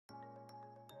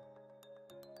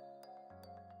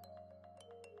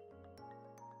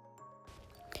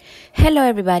Hello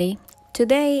everybody!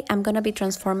 Today I'm gonna be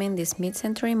transforming this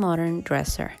mid-century modern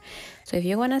dresser. So if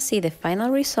you wanna see the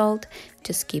final result,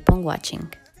 just keep on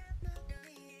watching.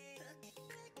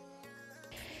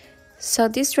 So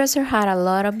this dresser had a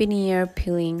lot of veneer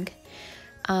peeling.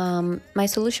 My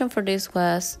solution for this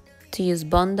was to use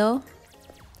Bondo.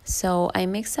 So I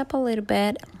mixed up a little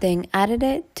bit, then added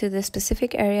it to the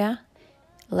specific area,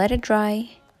 let it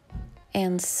dry,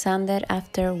 and sand it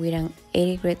after with an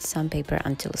 80 grit sandpaper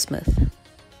until smooth.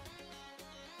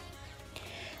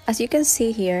 As you can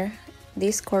see here,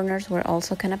 these corners were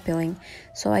also kind of peeling,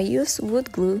 so I used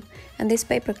wood glue and these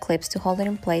paper clips to hold it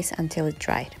in place until it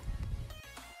dried.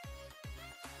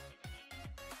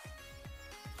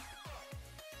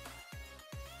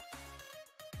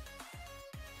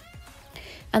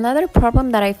 Another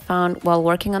problem that I found while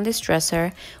working on this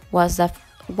dresser was that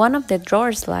one of the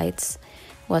drawer slides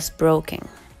was broken.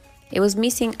 It was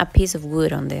missing a piece of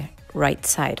wood on the right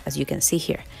side, as you can see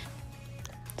here.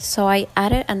 So I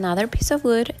added another piece of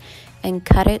wood and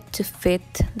cut it to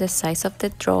fit the size of the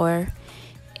drawer,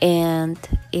 and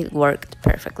it worked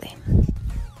perfectly.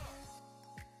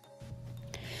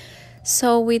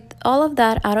 So with all of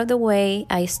that out of the way,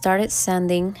 I started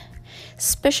sanding,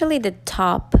 especially the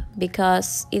top,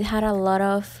 because it had a lot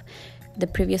of the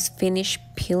previous finish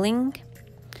peeling.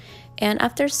 And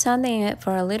after sanding it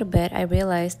for a little bit, I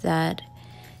realized that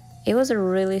it was a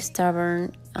really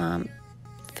stubborn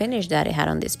finish that it had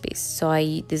on this piece. So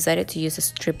I decided to use a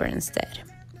stripper instead.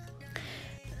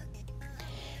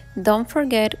 Don't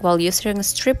forget, while using a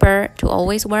stripper, to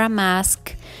always wear a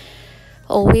mask,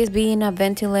 always be in a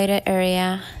ventilated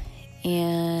area,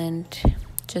 and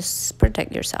just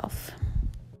protect yourself.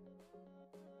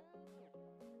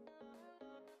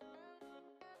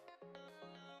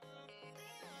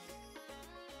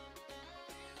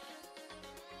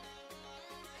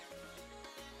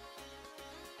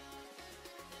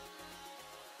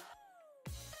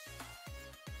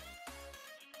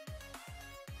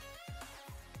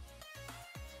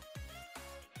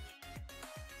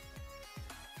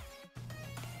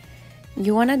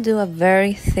 You want to do a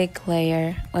very thick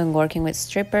layer when working with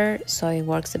stripper, so it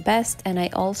works the best. And I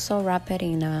also wrap it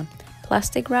in a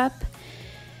plastic wrap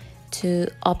to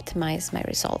optimize my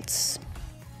results.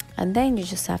 And then you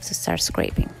just have to start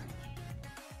scraping.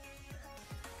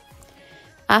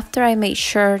 After I made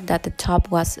sure that the top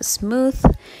was smooth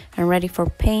and ready for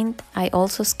paint, I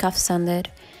also scuff sanded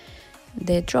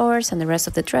the drawers and the rest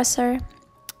of the dresser.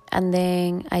 And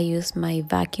then I used my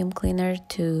vacuum cleaner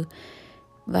to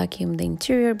vacuum the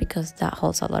interior because that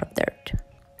holds a lot of dirt.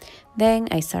 Then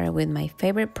I started with my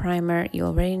favorite primer, you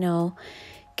already know,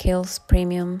 Kiehl's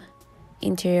Premium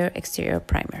Interior Exterior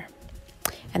Primer.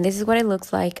 And this is what it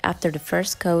looks like after the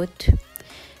first coat.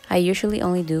 I usually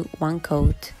only do one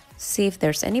coat, see if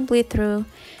there's any bleed through,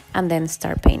 and then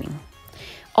start painting.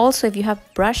 Also, if you have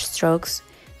brush strokes,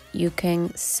 you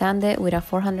can sand it with a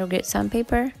 400 grit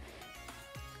sandpaper,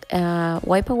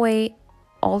 wipe away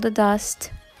all the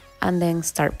dust, and then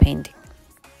start painting.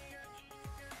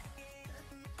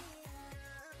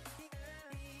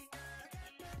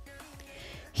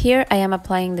 Here I am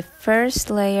applying the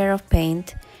first layer of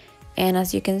paint, and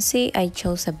as you can see, I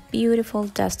chose a beautiful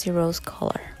dusty rose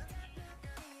color.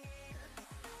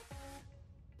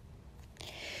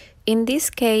 In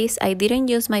this case, I didn't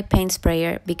use my paint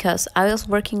sprayer because I was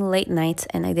working late nights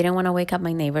and I didn't want to wake up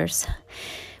my neighbors.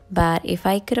 But if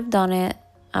I could have done it,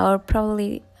 I would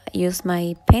probably use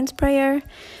my paint sprayer,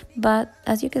 but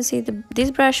as you can see,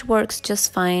 this brush works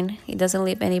just fine. It doesn't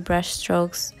leave any brush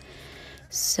strokes,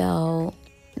 so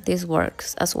this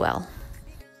works as well.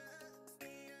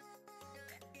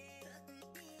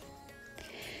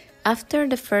 After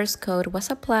the first coat was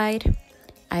applied,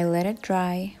 I let it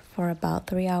dry for about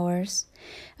 3 hours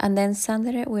and then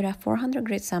sanded it with a 400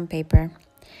 grit sandpaper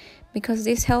because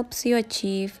this helps you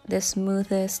achieve the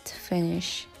smoothest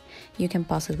finish you can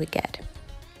possibly get.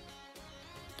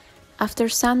 After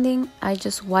sanding, I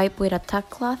just wipe with a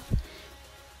tack cloth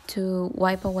to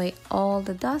wipe away all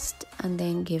the dust and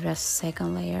then give it a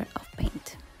second layer of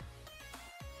paint.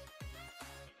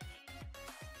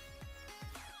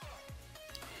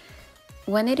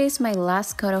 When it is my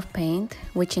last coat of paint,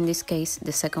 which in this case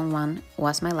the second one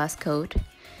was my last coat,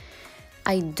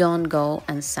 I don't go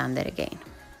and sand it again.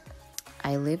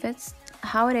 I leave it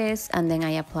how it is and then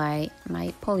I apply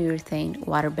my polyurethane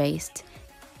water-based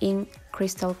in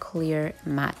crystal clear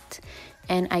matte,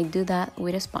 and I do that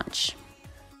with a sponge.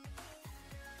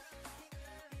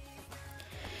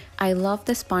 I love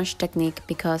the sponge technique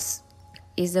because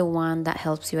it's the one that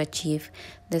helps you achieve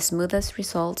the smoothest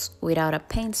results without a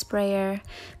paint sprayer,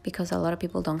 because a lot of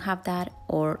people don't have that,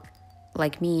 or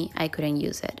like me, I couldn't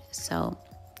use it. So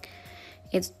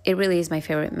it really is my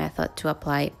favorite method to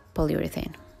apply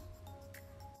polyurethane.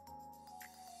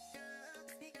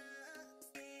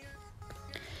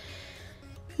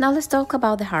 Now let's talk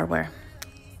about the hardware.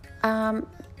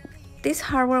 This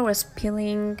hardware was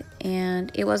peeling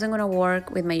and it wasn't gonna work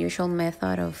with my usual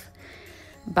method of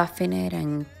buffing it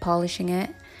and polishing it.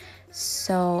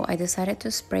 So I decided to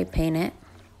spray paint it.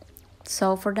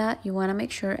 So for that, you wanna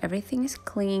make sure everything is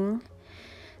clean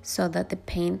so that the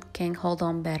paint can hold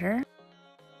on better.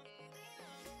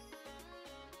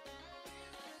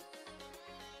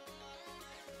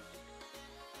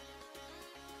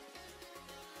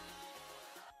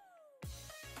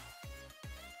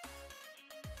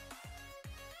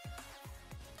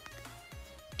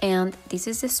 And this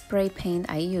is the spray paint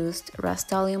I used,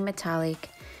 Rust-Oleum Metallic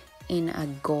in a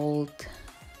gold,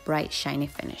 bright, shiny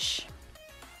finish.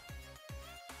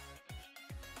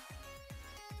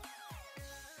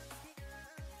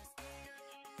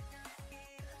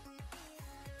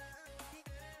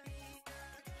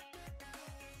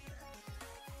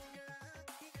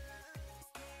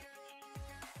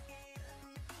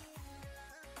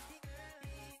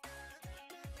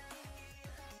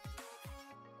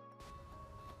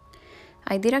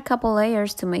 I did a couple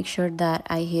layers to make sure that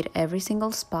I hit every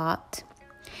single spot.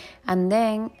 And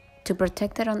then to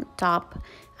protect it on top,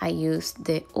 I used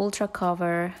the Ultra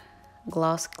Cover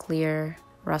Gloss Clear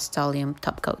Rust-Oleum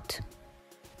top coat.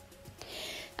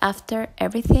 After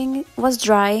everything was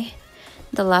dry,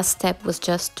 the last step was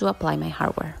just to apply my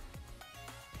hardware.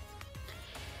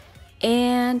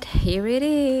 And here it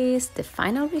is, the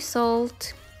final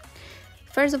result.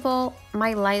 First of all,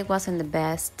 my light wasn't the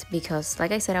best because,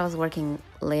 like I said, I was working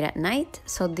late at night,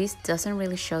 so this doesn't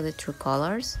really show the true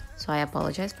colors, so I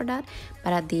apologize for that.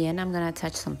 But at the end, I'm gonna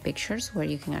attach some pictures where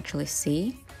you can actually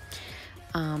see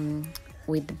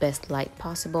with the best light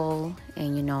possible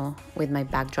and, you know, with my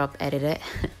backdrop edited.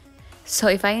 So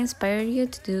if I inspired you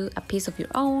to do a piece of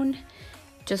your own,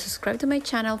 just subscribe to my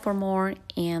channel for more,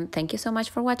 and thank you so much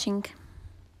for watching.